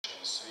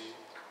هشام السيد،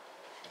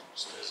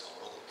 استاذ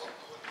امراض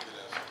البطن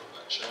والكلى في طب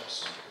عين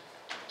شمس.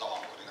 طبعا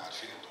كلنا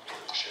عارفين الدكتور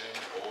هشام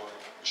هو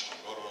مش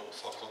مجرد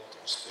فقط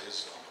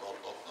استاذ امراض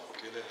بطن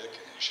وكلى،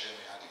 لكن هشام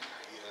يعني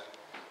الحقيقه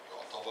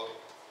يعتبر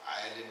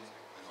عالم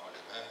من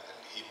علماء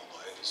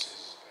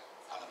الهيموداياليسيس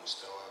على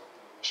مستوى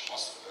مش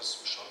مصر بس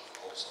والشرق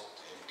الاوسط،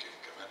 يمكن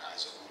كمان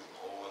عايز اقول ان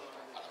هو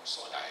على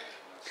مستوى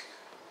العالم.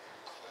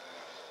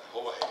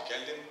 فهو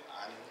هيتكلم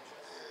عن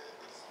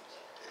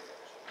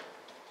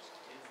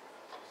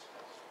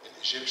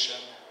الايجيبشن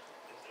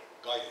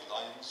جايد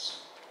لاينز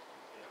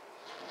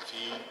في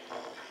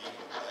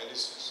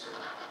الهيموداياليسيس.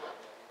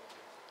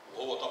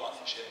 وهو طبعا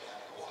هشام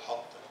يعني هو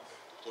حط،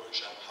 الدكتور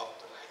هشام حط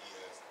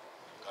الحقيقه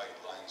جايد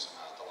لاينز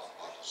مع طبعا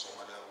بعض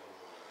الزملاء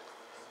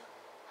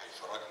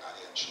وهيفرجنا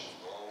عليها ان شاء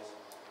الله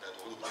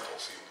وندعو له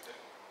بالتوفيق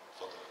دايما.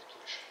 اتفضل يا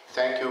دكتور هشام.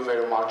 Thank you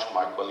very much,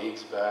 my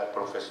colleagues,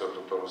 Professor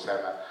Dr.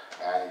 Osama,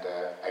 and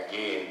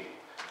again,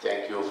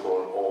 thank you for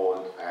all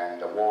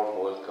and a warm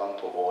welcome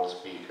to all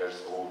speakers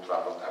who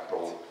traveled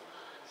abroad.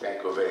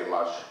 Thank you very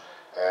much.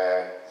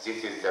 This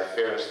is the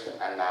first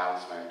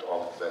announcement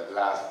of the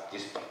last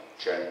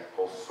distribution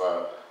of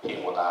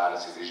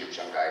hemodialysis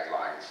Egyptian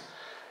guidelines.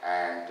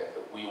 And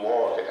we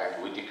worked and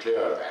we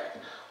declared that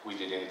we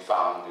didn't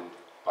found it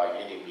by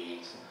any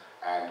means,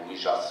 and we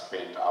just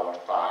spent our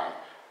time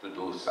to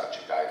do such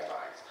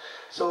guidelines.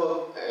 So,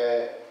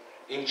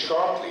 in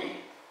shortly,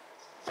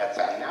 that's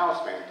the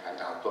announcement and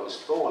how to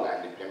install and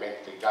implement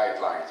the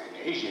guidelines in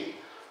Egypt.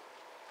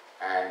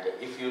 And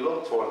if you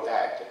look for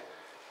that,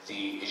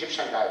 the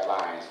Egyptian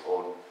guidelines or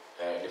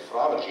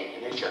nephrology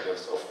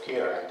initiatives of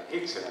care and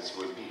excellence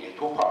will be in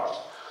two parts.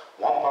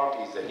 One part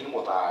is the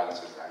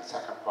hemodialysis and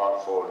second part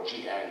for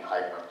GN,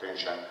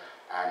 hypertension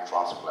and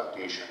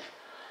transplantation.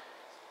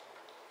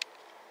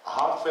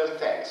 Heartfelt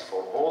thanks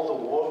for all the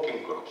working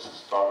groups,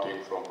 starting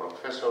from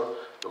Professor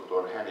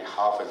Dr. Hani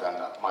Hafiz and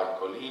my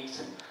colleagues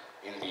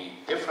in the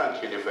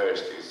different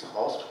universities,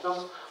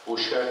 hospitals, who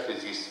shared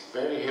this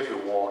very heavy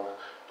work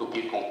to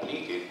be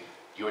completed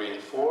during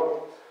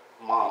 4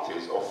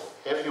 months of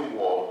heavy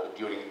work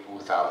during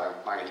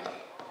 2019.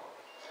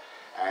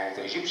 And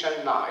the Egyptian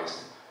NICE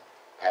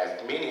has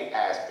many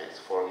aspects,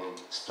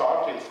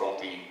 starting from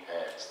the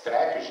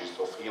strategies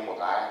of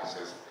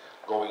hemodialysis,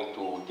 going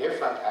to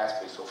different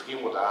aspects of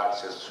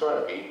hemodialysis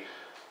therapy,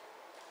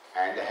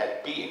 and had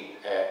been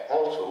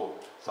also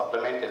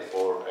supplemented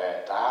for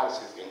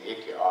dialysis in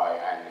AKI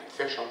and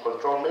infection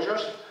control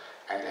measures,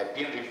 and have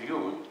been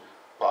reviewed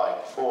by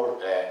 4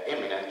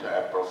 eminent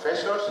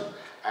professors,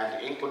 and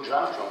in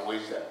conjunction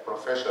with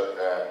Professor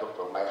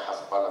Dr. May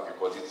Hasbala,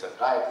 because it's a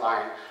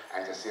guideline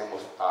and at the same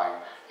time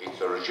it's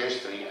a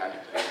registry and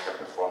clinical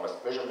performance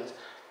measurements.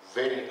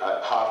 Very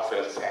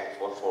heartfelt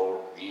thankful for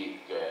the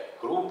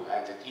group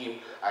and the team.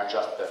 I'm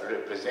just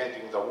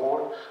representing the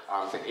work.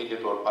 I'm the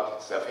editor, but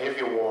it's a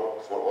heavy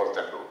work for all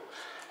the group.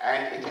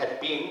 And it had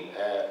been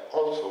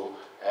also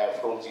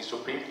from the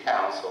Supreme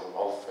Council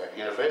of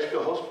University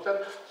Hospital,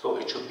 so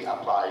it should be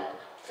applied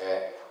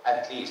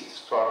at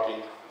least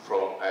starting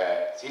from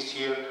this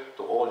year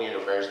to all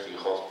university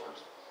hospitals.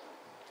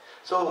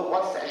 So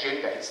what's the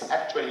agenda? It's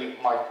actually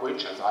my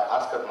questions I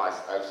asked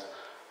myself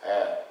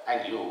and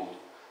you,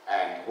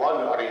 and why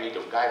we are in need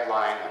of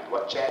guideline and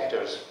what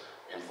chapters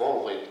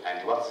involve it, and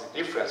what's the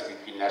difference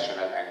between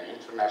national and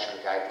international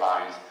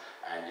guidelines,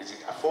 and is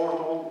it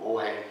affordable or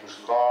when to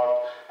start,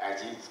 and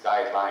these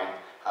guidelines,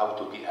 how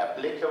to be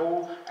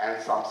applicable,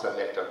 and some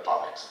selected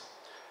topics.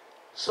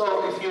 So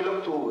if you look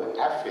to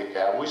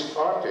Africa, we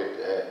started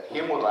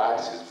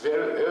hemodialysis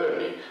very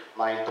early,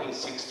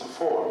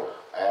 1964.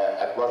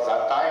 At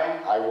that time,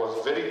 I was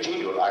very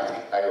junior. I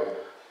think I was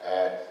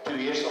 2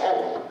 years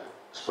old.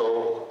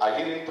 So I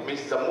didn't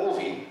miss the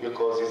movie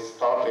because it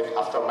started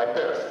after my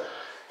birth.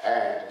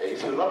 And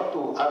if you look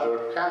to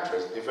other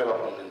countries,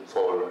 development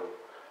for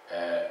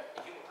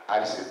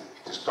hemodialysis,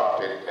 it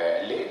started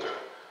later.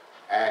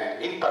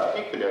 And in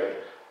particular,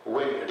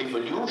 when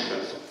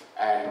revolutions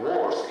and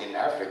wars in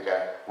Africa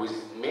with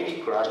many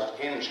crushed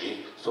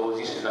energy, so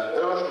this is an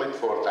urgent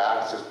for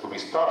dialysis to be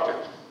started.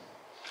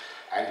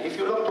 And if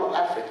you look to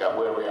Africa,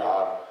 where we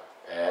are,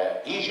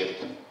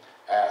 Egypt,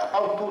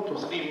 about 2 to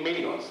 3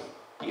 million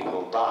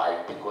people die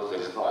because there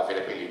is no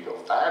availability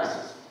of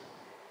dialysis.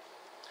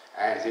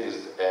 And there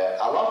is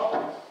a lot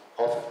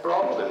of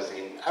problems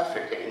in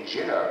Africa in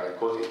general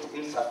because it's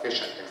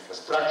insufficient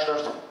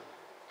infrastructures,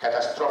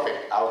 catastrophic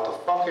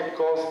out-of-pocket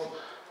costs,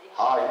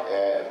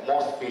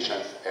 most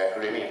patients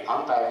remain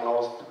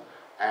undiagnosed,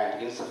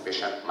 and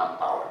insufficient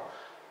manpower.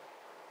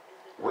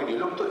 When you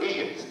look to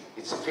Egypt,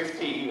 it's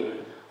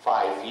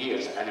 55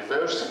 years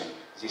anniversary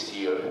this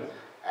year,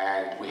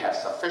 and we have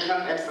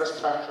sufficient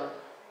infrastructure,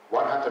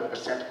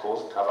 100%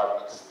 cost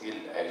covered still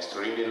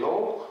extremely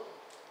low,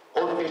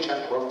 all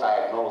patients with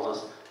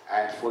diagnosis,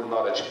 and full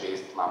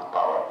knowledge-based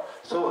manpower.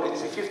 So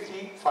it's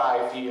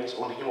 55 years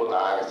on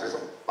hemodialysis,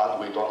 but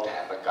we don't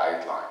have a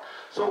guideline.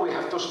 So we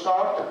have to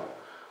start.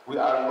 We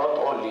are not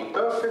only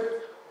perfect,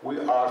 we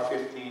are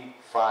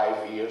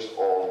 55 years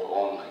old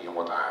on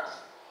hemodialysis.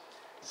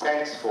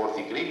 Thanks for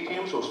the great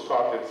teams who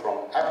started from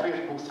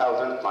April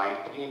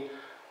 2019,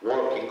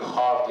 working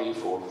hardly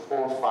for 4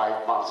 or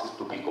 5 months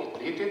to be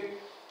completed.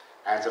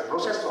 And the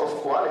process of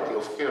quality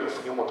of care of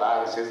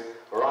hemodialysis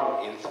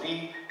run in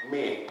 3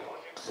 main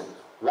points.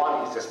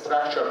 One is the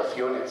structure of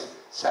units,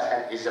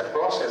 second is the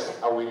process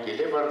how we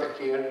deliver the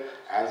care,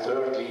 and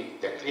thirdly,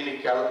 the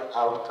clinical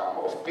outcome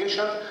of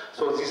patients.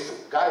 So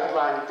this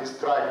guideline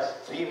describes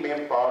 3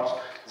 main parts: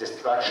 the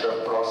structure,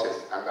 process,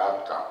 and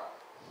outcome.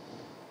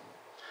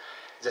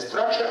 The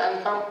structure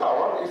and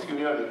manpower, if you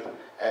need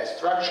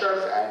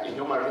structures and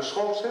human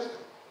resources,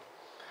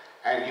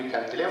 and you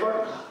can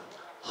deliver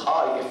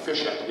high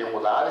efficient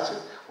hemodialysis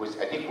with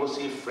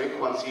adequacy,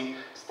 frequency,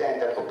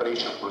 standard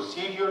operation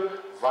procedure,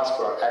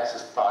 vascular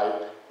access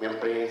type,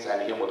 membranes,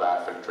 and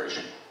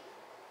hemodiafiltration.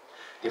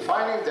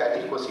 Defining the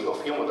adequacy of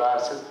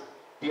hemodialysis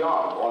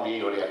beyond only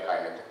urea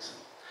kinetics.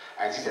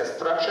 And these are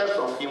structures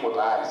of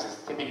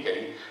hemodialysis.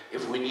 Typically,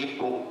 if we need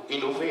to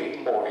innovate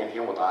more in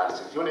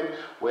hemodialysis unit,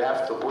 we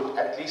have to put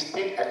at least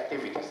 10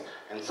 activities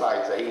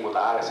inside the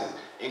hemodialysis,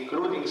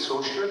 including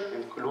social,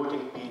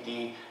 including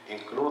PD,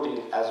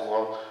 including as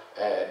well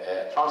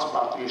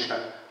transplantation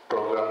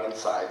program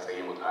inside the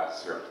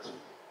hemodialysis unit.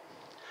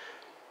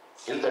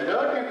 In the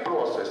learning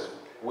process,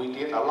 we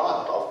did a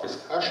lot of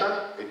discussion,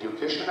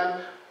 educational,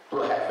 to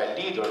have a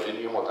leader in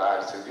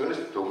hemodialysis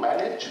units to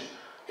manage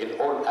in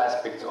all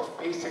aspects of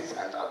basics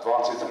and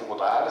advances in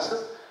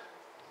hemodialysis,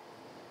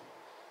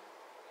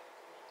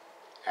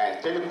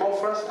 and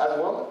teleconference as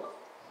well.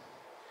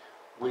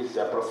 With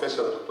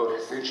Professor Dr.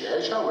 Hesham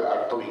Elsayed, we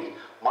are doing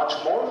much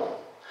more,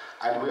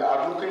 and we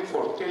are looking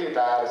for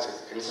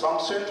teledialysis in some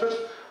centers.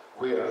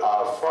 We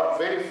are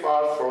very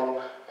far from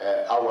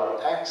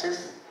our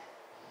access.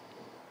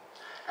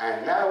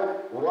 And now,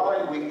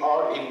 why we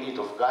are in need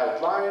of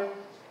guideline?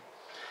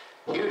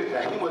 Here, the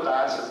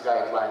hemodialysis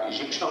guideline,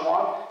 Egyptian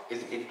one,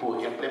 is into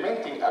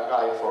implementing a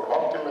guide for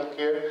optimal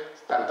care,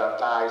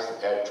 standardized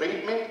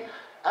treatment,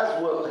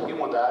 as well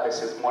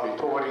hemodialysis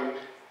monitoring,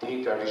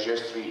 data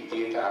registry,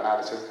 data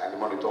analysis, and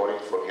monitoring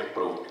for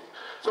improvement.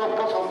 So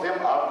both of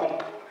them are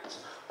components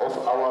of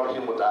our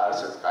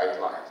hemodialysis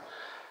guidelines.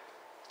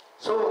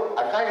 So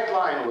a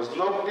guideline with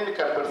no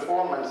clinical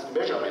performance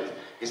measurement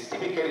is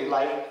typically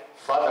like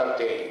Father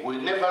Day.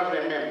 We'll never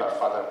remember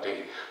Father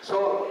Day.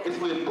 So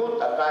if we put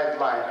a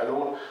guideline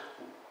alone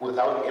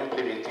without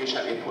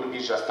implementation, it will be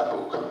just a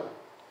book.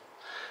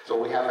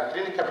 So we have a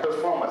clinical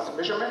performance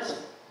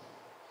measurements,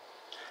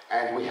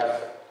 and we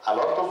have a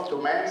lot of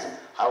domains,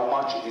 how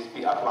much is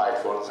being applied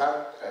for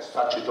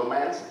such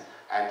domains,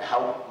 and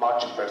how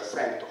much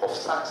 % of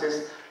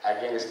success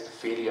against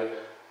failure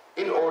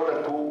in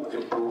order to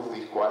improve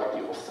the quality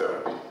of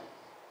therapy.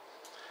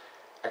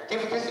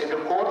 Activities in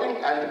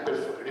recording and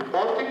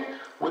reporting.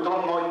 We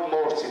don't need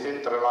more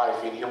sedentary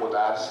life in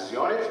hemodialysis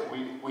units.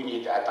 We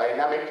need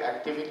dynamic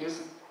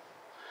activities.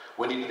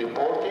 We need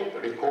reporting,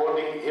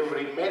 recording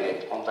every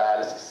minute on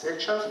dialysis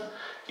sections.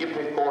 Keep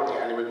recording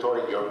and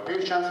monitoring your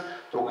patients.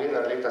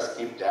 Together, let us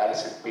keep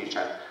dialysis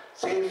patients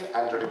safe,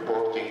 and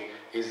reporting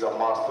is a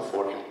must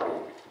for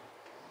improvement.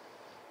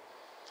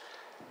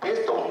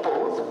 Based on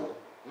both,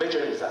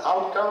 measuring the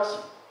outcomes,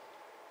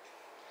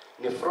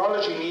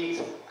 nephrology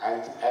needs,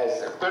 and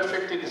as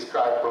perfectly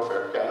described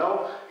Prof.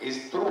 Cano,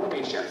 is true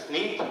patient's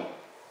need.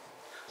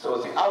 So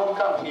the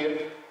outcome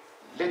here,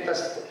 let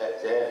us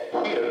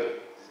hear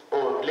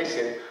or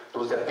listen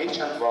to the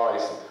patient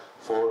voice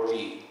for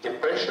the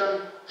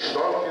depression,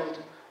 shortened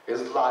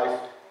his life,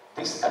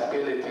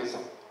 disabilities,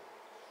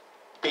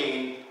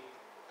 pain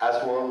as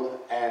well,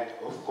 and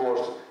of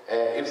course,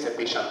 if the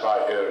patient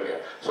died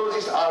earlier. So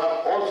these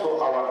are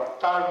also our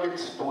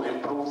targets to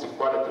improve the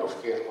quality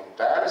of care on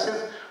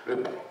dialysis.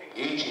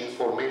 Each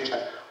information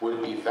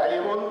will be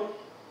valuable,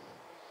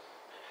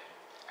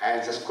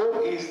 and the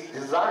scope is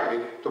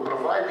designed to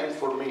provide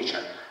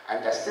information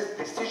and assist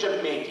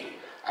decision-making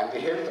and the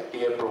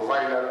healthcare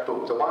provider to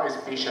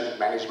optimize patient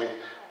management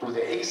to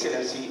the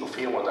excellency of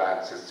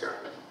hemodialysis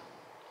therapy.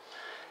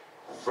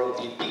 From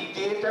the big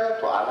data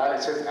to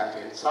analysis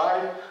and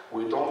insight,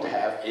 we don't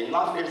have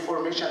enough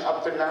information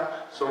up to now,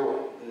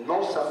 so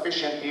no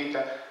sufficient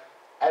data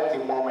at the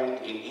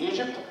moment in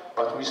Egypt,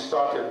 but we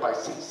started by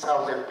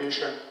 6,000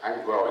 patients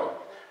and growing,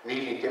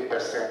 nearly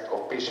 10%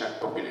 of patient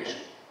population.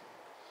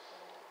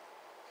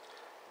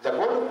 The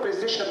goal of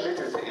Precision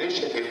Medicine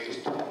Initiative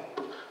is to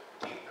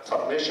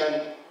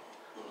submission,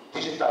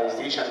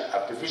 digitalization,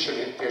 artificial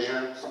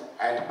intelligence,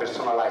 and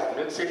personalized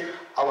medicine.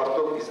 Our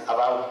talk is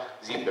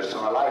about the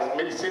personalized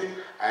medicine,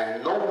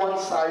 and no one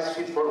size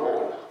fits for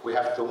all. We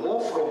have to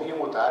move from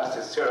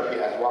hemodialysis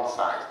therapy as one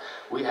size.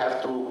 We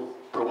have to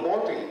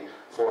promoting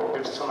for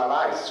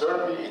personalized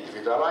therapy,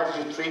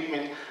 individualized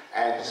treatment,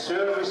 and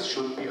service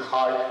should be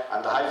high,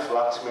 and high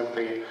flux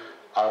membrane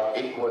are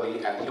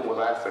equally, and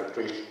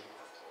hemodiafiltration.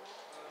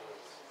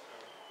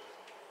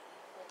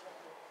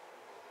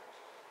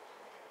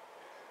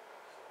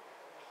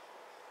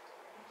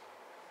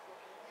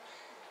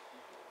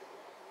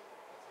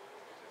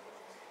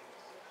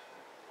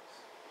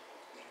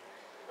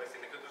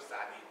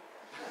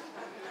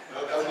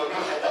 لو كان مجهود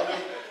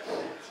حضرتك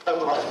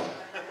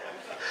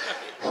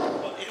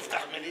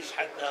فيش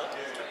حد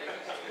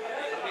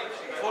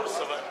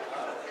فرصة بقى.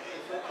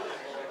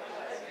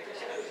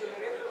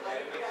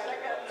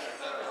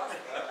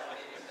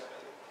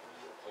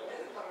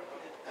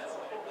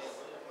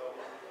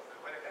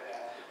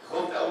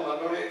 خد أول ما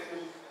النور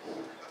يقفل.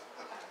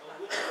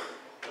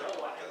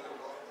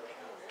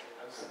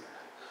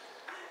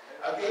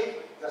 Okay,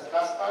 that's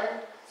last time.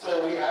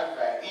 So we have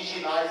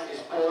EG-nice is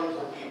born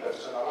to be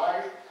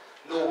personalized,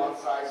 no one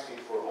size fit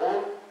for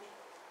all,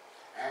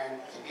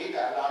 and the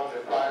data allows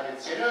requirement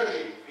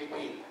synergy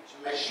between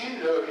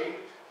machine learning,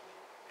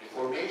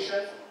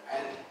 information,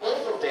 and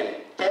both of them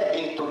tap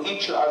into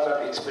each other's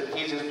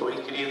expertises to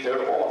increase their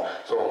own.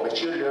 So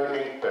machine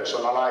learning,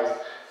 personalized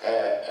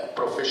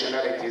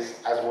professionalities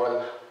as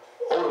well,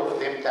 all of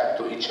them tap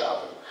to each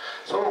other.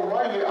 So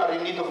while we are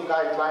in need of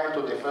guidelines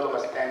to develop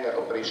a standard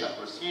operation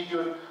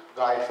procedure,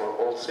 guide for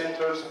all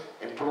centers,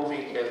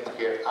 improving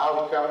healthcare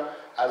outcome,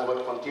 as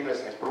well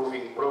continuous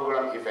improving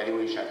program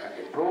evaluation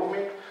and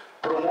improvement,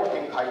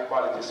 promoting high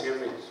quality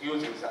service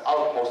using the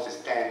utmost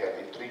standard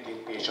in treating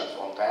patients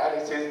on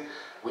dialysis.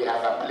 We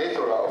have a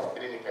plethora of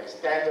clinical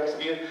standards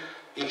here.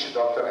 Each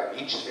doctor and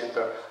each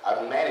center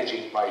are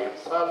managing by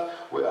himself.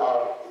 We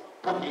are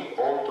putting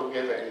all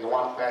together in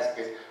one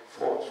basket,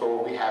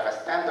 so we have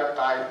a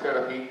standardized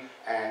therapy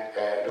and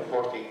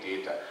reporting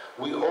data.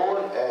 We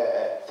all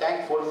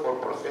thankful for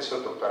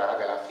Professor Dr.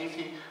 Adel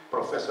Afifi,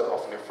 Professor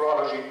of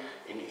Nephrology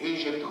in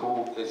Egypt,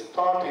 who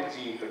started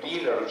the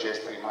renal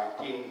registry in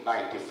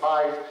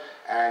 1995,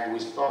 and we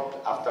stopped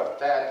after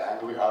that,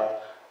 and we are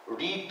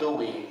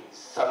redoing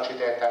such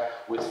data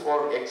with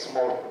 4x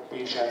more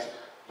patients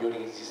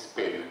during this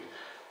period.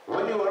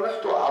 When you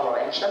look to our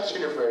Hesham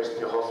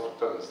University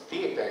Hospital's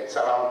data, it's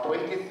around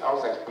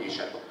 20,000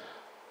 patients.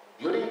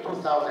 During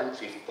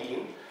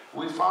 2015,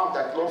 we found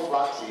that low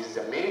flux is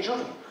the major,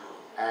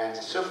 and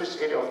the surface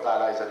area of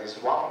dialyzer is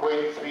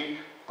 1.3,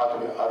 but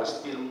we are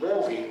still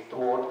moving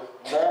toward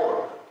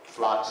more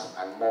flux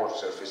and more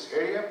surface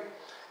area.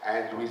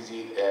 And with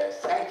the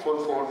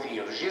thankful for the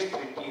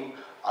registry team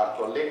are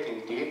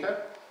collecting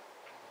data,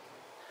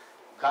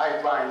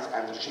 guidelines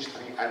and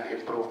registry and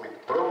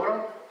improvement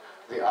program.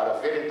 They are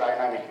a very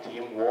dynamic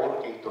team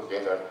working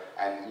together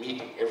and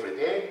meeting every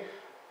day.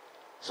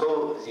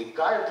 So the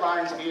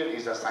guidelines here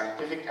is a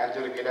scientific and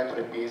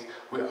regulatory base.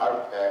 We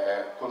are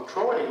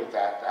controlling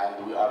that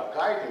and we are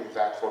guiding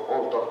that for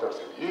all doctors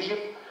in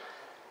Egypt.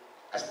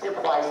 A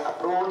stepwise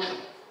approach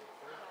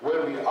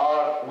where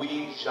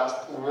we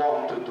just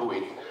want to do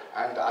it.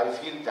 And I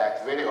feel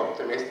that very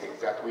optimistic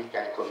that we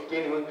can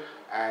continue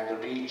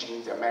and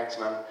reaching the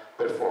maximum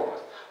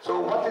performance. So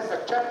what is the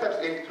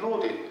chapters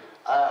included?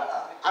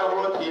 I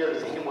wrote here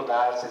the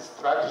hemodialysis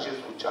strategies,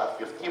 which are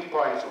 15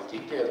 points of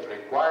detailed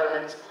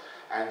requirements,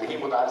 and the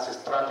hemodialysis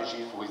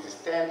strategies with the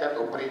standard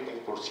operating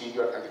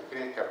procedure and the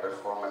clinical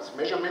performance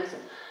measurements.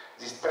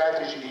 The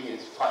strategy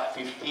is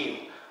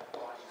 15,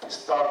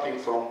 starting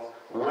from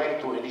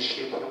when to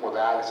initiate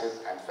hemodialysis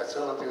and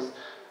facilities,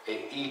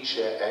 each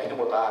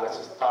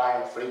hemodialysis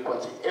time,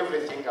 frequency,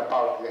 everything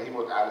about the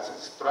hemodialysis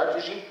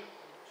strategy.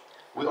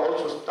 We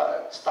also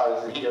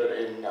started here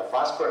in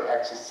vascular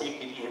access,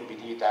 CKD,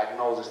 MPD,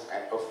 diagnosis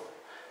and of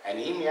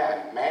anemia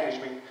and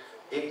management,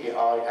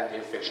 AKI, and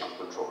infection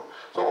control.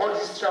 So all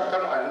these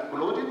chapters are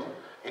included,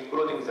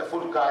 including the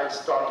full guide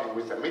starting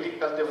with the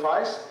medical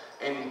device,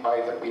 ending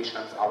by the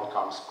patient's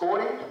outcome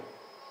scoring.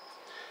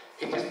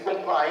 It is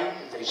complying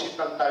with the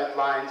Egyptian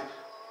guidelines,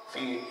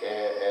 the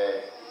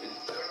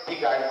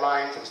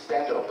guidelines,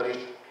 standard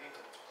operation.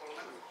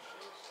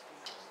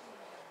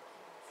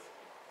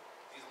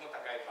 It's not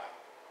a guideline.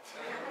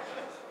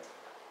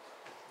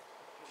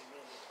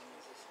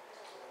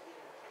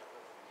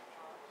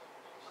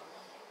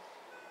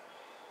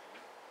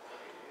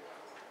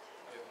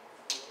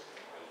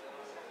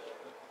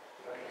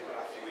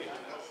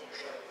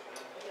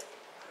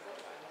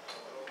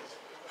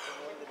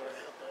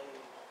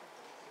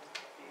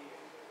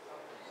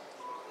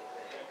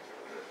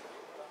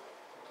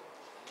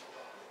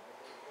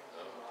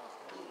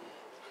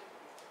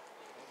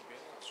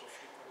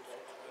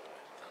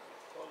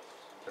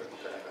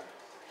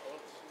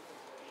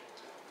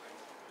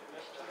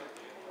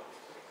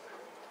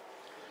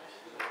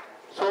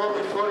 So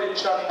before it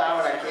shut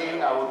down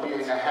again, I would be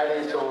in a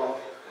hurry. So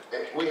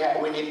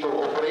we need to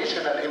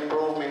operational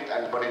improvement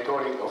and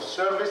monitoring of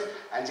service,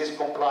 and just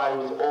comply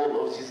with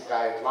all of these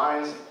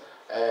guidelines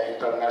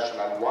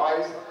international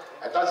wise.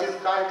 Does this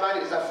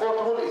guideline is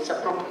affordable? It's a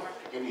problem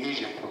in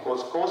Egypt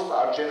because costs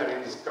are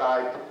generally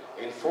described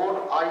in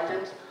 4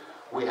 items.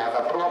 We have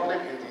a problem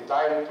in the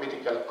direct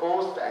medical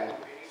cost and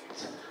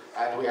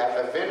we have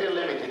a very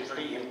limited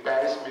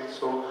reimbursement,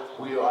 so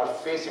we are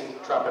facing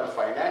trouble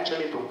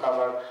financially to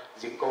cover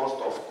the cost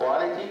of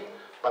quality,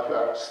 but we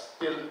are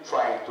still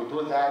trying to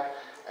do that.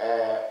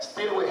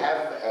 Still we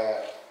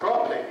have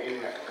problem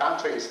in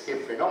country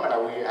escape phenomena.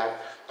 We have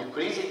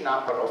decreasing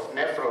number of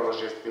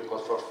nephrologists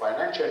because for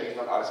financial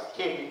reasons are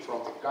escaping from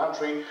the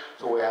country.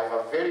 So we have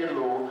a very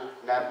low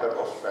number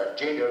of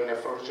junior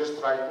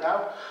nephrologists right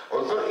now.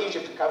 Although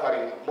Egypt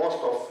covering most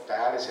of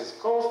dialysis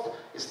cost,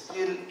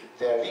 still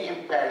the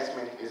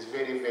reimbursement is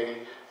very, very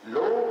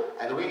low.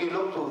 And when you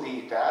look to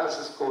the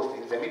dialysis cost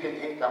in the middle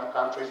income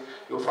countries,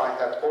 you find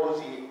that all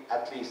the,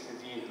 at least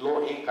the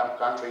low income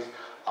countries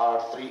are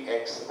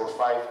 3x or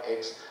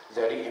 5x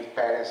the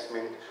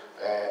reimbursement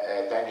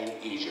than in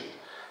Egypt.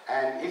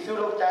 And if you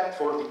look at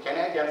for the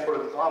Canadian,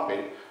 for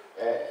example,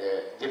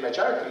 the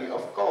majority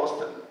of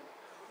cost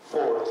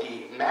for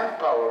the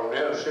manpower,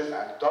 nurses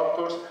and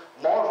doctors,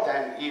 more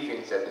than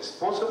even the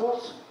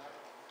disposables,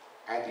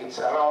 and it's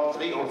around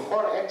 3 or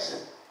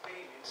 4x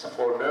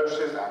for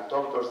nurses and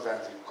doctors than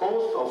the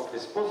cost of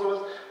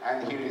disposables.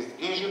 And here is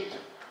Egypt.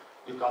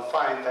 You can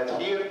find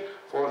that here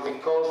for the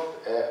cost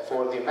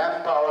for the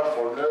manpower,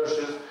 for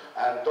nurses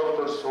and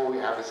doctors, so we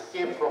have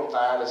escaped from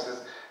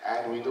dialysis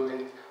and we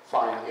didn't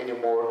find any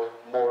more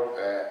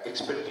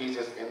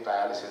expertises in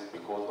dialysis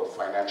because of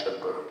financial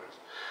burdens.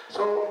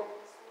 So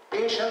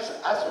patients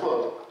as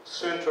well,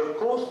 center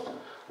cost,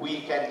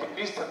 we can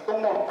decrease the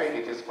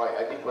comorbidities by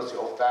adequacy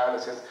of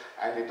dialysis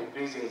and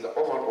decreasing the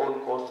overall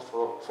cost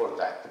for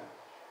that.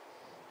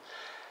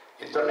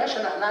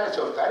 International analysis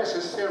of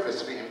dialysis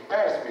service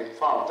reimbursement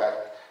found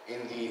that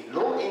in the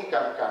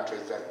low-income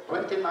countries that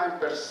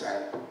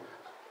 29%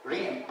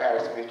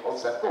 reimbursement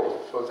of the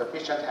cost, so the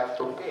patient have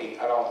to pay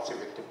around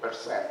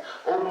 70%,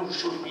 or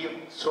should be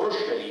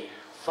socially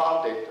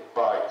funded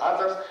by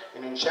others.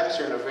 And in Shams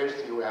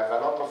University, we have a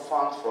lot of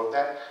funds for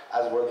that,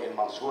 as well in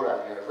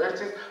Mansoura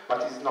University,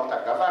 but it's not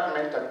a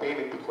governmental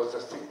payment because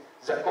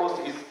the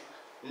cost is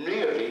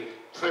nearly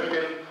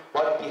triple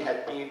what they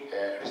had been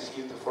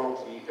received from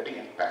the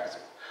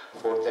reimbursement.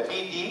 For the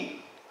PD,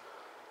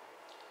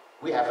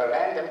 we have a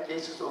random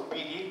cases of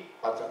PD,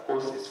 but the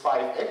cost is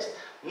 5x,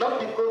 not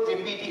because the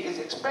PD is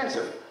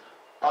expensive,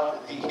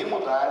 but the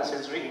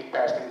hemodialysis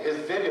reimbursement is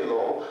very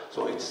low,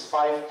 so it's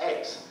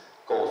 5x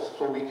cost.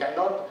 So we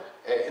cannot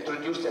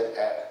introduce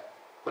a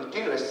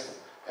continuous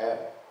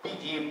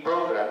PD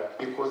program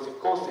because the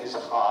cost is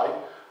high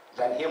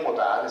than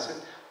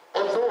hemodialysis.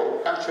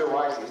 Although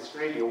country-wise it's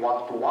really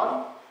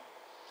 1-to-1,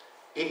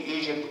 in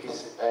Egypt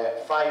is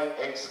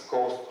 5x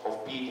cost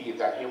of PD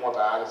than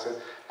hemodialysis,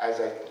 as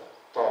I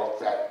thought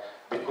that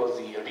because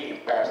the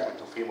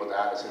reimbursement of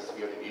hemodialysis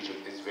here in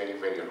Egypt is very,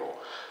 very low.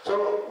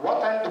 So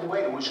what and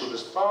when we should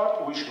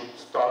start? We should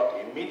start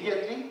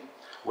immediately.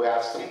 We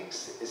have 6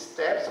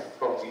 steps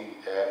from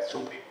the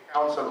Supreme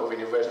Council of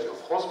University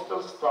of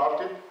Hospitals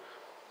started,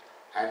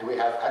 and we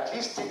have at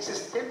least 6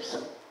 steps.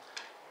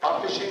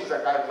 Publishing the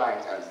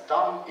guidelines and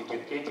done,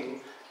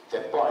 educating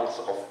the points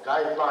of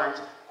guidelines,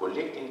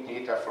 collecting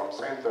data from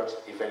centers,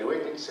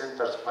 evaluating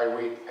centers by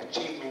weight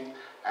achievement,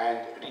 and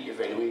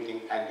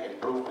re-evaluating an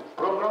improvement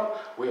program.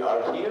 We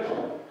are here,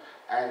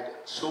 and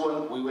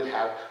soon we will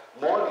have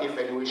more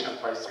evaluation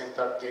by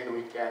center, then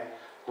we can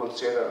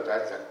consider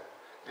that the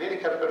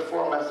clinical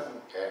performance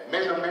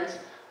measurements,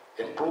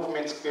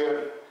 improvements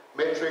care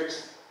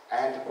metrics,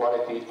 and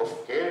quality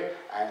of care,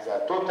 and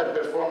the total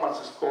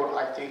performance score,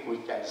 I think we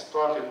can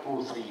start it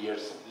 2-3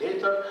 years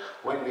later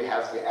when we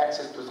have the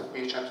access to the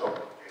patients for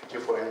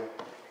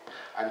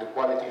and the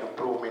quality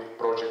improvement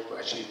project to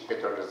achieve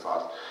better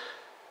results.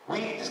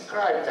 We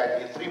described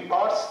that in 3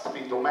 parts,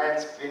 3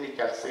 domains: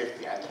 clinical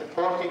safety and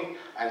reporting,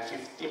 and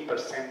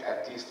 15%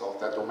 at least of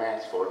the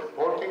domains for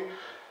reporting.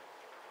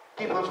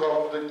 People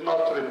who did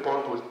not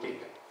report will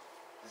take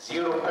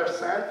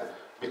 0%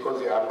 because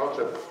they are not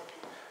reporting,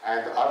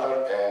 and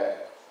other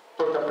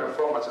total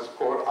performance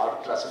score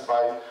are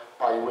classified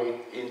by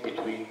weight in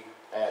between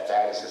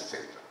dialysis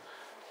center.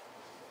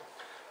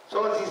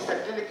 So these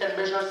clinical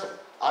measures,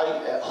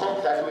 I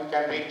hope that we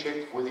can reach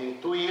it within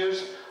 2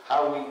 years,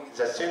 how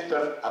the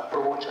center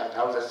approach and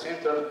how the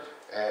center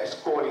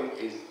scoring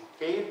is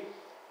paid.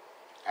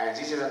 And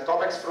this is the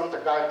topics from the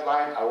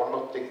guideline. I will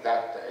not take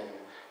that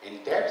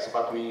in depth,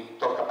 but we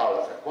talk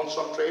about the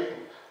concentrate,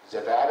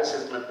 the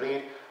dialysis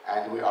membrane,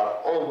 and we are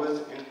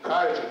always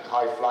encouraging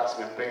high flux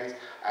membranes,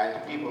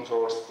 and people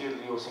who are still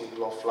using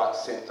low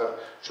flux center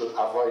should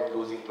avoid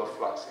using low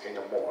flux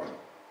anymore.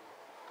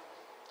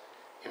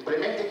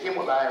 Implementing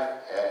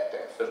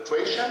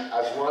hemodiafiltration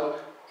as well,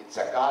 it's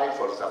a guide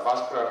for the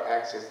vascular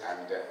access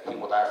and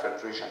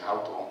hemodiafiltration, how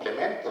to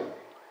implement.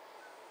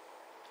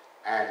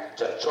 And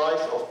the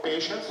choice of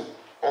patients,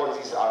 all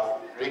these are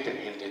written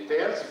in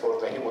details for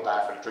the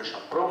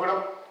hemodiafiltration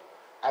program,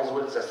 as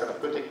well as the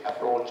therapeutic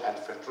approach and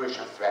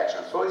filtration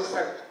fraction. So it's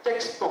a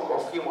textbook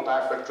of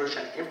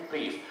hemodiafiltration in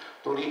brief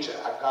to reach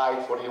a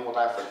guide for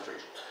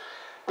hemodiafiltration.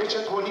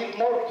 Patients who need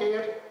more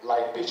care,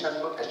 like patients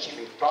not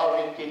achieving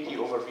target KT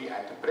over V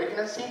and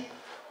pregnancy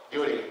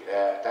during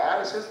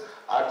dialysis,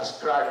 are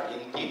described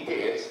in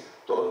details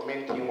to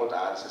augment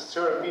hemodialysis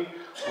therapy.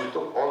 We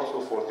took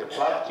also for the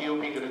blood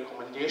tubing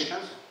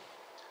recommendations,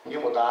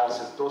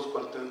 hemodialysis dose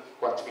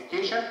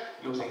quantification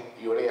using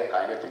urea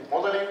kinetic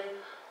modeling,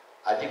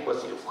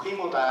 adequacy of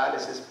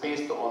hemodialysis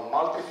based on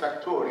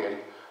multifactorial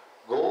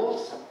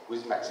goals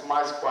with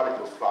maximized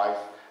quality of life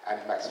and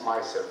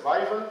maximized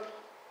survival.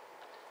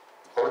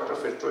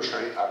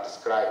 Ultrafiltration rates are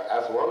described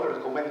as well,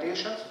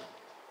 recommendations.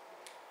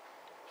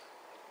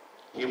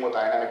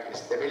 Hemodynamic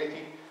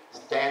instability,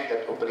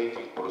 standard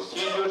operating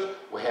procedures.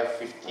 We have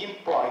 15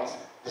 points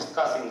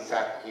discussing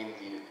that in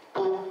the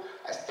book,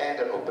 a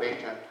standard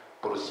operating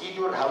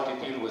procedure, how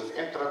to deal with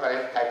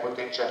intradiabetic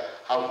hypotension,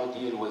 how to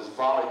deal with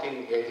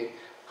vomiting, headache,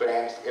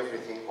 cramps,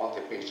 everything on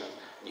the patient's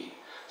need.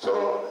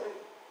 So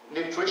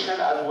nutrition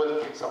as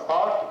well takes a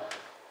part,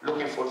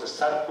 looking for the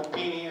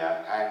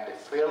sarcopenia and the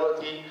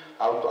frailty,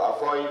 how to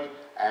avoid,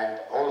 and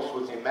also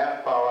the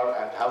manpower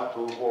and how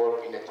to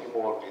work in a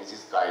teamwork in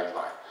this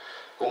guideline.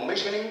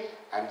 Commissioning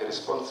and the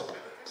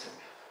responsibilities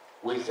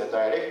with the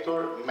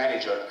director,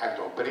 manager, and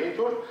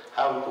operator,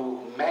 how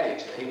to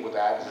manage the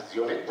hemodialysis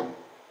unit,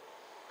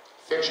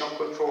 infection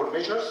control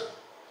measures,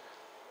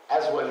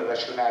 as well as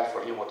rationale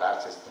for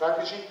hemodialysis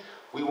strategy.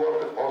 We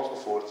work also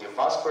for the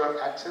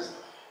vascular access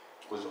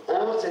with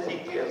all the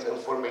details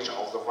information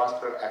of the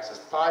vascular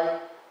access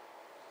type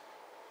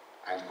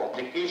and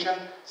complication,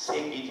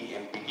 CPD,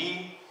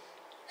 MPD,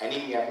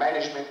 anemia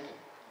management,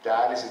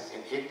 dialysis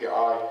in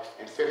API,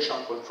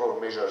 infection control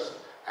measures,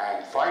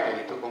 and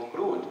finally, to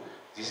conclude,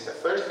 this is the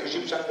first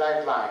Egyptian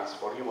guidelines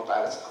for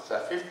hemodialysis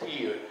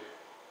after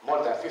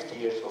more than 50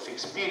 years of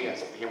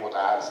experience in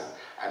hemodialysis,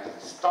 and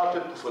it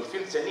started to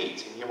fulfill the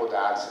needs in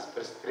hemodialysis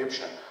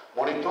prescription,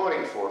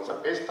 monitoring for the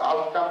best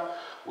outcome.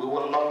 We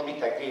will not meet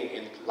again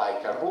in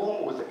like a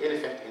room with the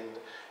elephant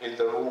in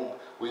the room.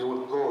 We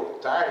will go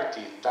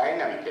directly,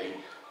 dynamically,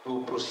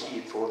 to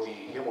proceed for the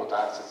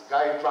hemodialysis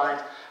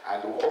guidelines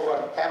and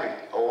overcoming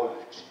all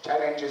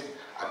challenges,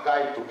 a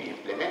guide to be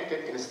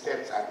implemented in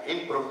steps and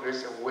in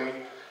progressive way,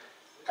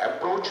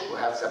 approach to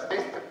have the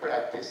best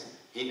practice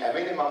in a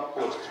minimum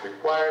cost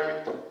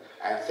requirement.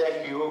 And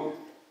thank you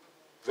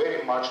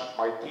very much,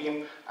 my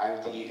team,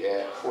 and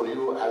for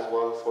you as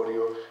well for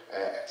your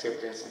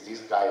acceptance in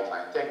this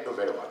guideline. Thank you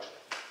very much.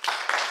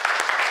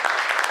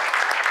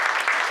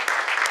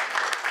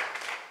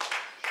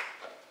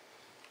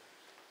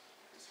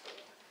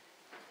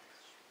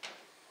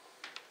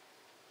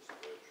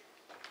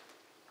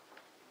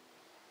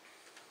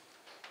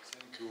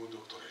 Thank you,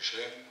 Dr.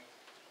 Hesham,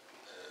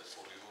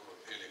 for your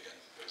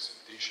elegant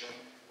presentation.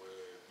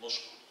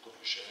 ونشكر دكتور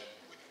هشام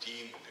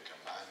والتيم اللي كان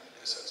معانا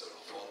الاساتذه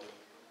الافاضل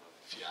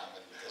في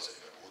عمل هذا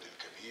المجهود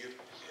الكبير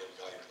اللي هي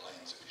الجايد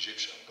لاينز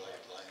الايجيبشن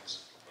جايد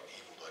لاينز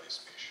هيمودايليسيس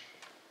بيشن.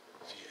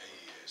 في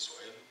اي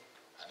سؤال؟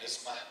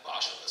 هنسمح ب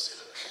 10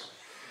 اسئله بس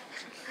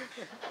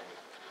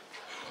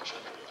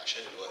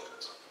عشان الوقت.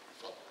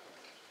 اتفضل.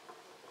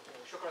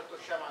 شكرا دكتور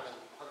هشام على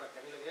المحاضره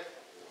الجميله ديت.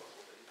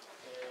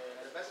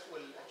 انا بس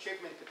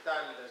والاتشيفمنت بتاع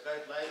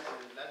الجايد لاينز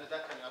لان ده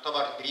كان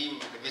يعتبر دريم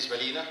بالنسبه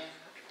لينا.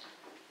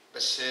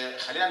 بس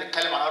خلينا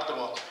نتكلم عن ارض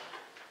الواقع.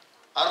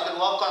 ارض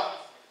الواقع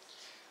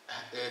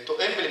to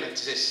implement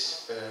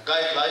this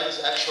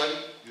guidelines, actually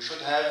you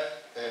should have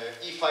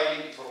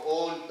e-filing for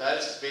all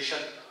dialysis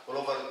patients all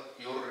over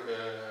your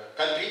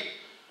country.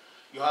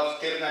 You have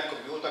terminal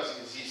computers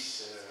in these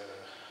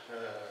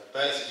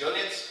dialysis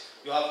units.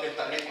 You have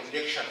internet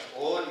connection for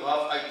all. You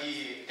have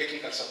IT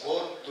technical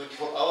support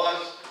 24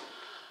 hours.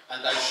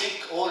 And I think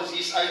all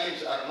these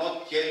items are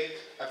not yet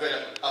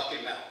available up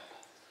till now.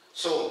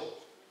 So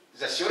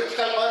the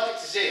theoretical part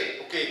is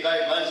there, okay,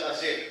 guidelines are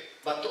there.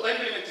 But to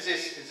implement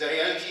this in the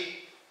reality,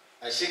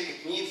 I think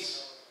it needs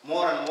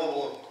more and more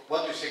work. What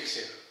do you think,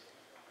 sir?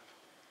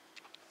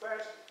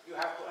 First, you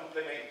have to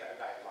implement a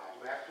guideline.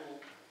 You have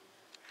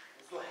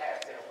to have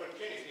the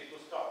opportunity to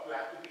start. You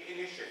have to be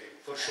initiative.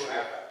 For sure. You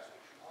have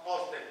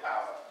positive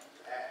power.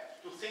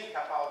 To think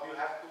about, you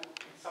have to,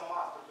 it's a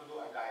master to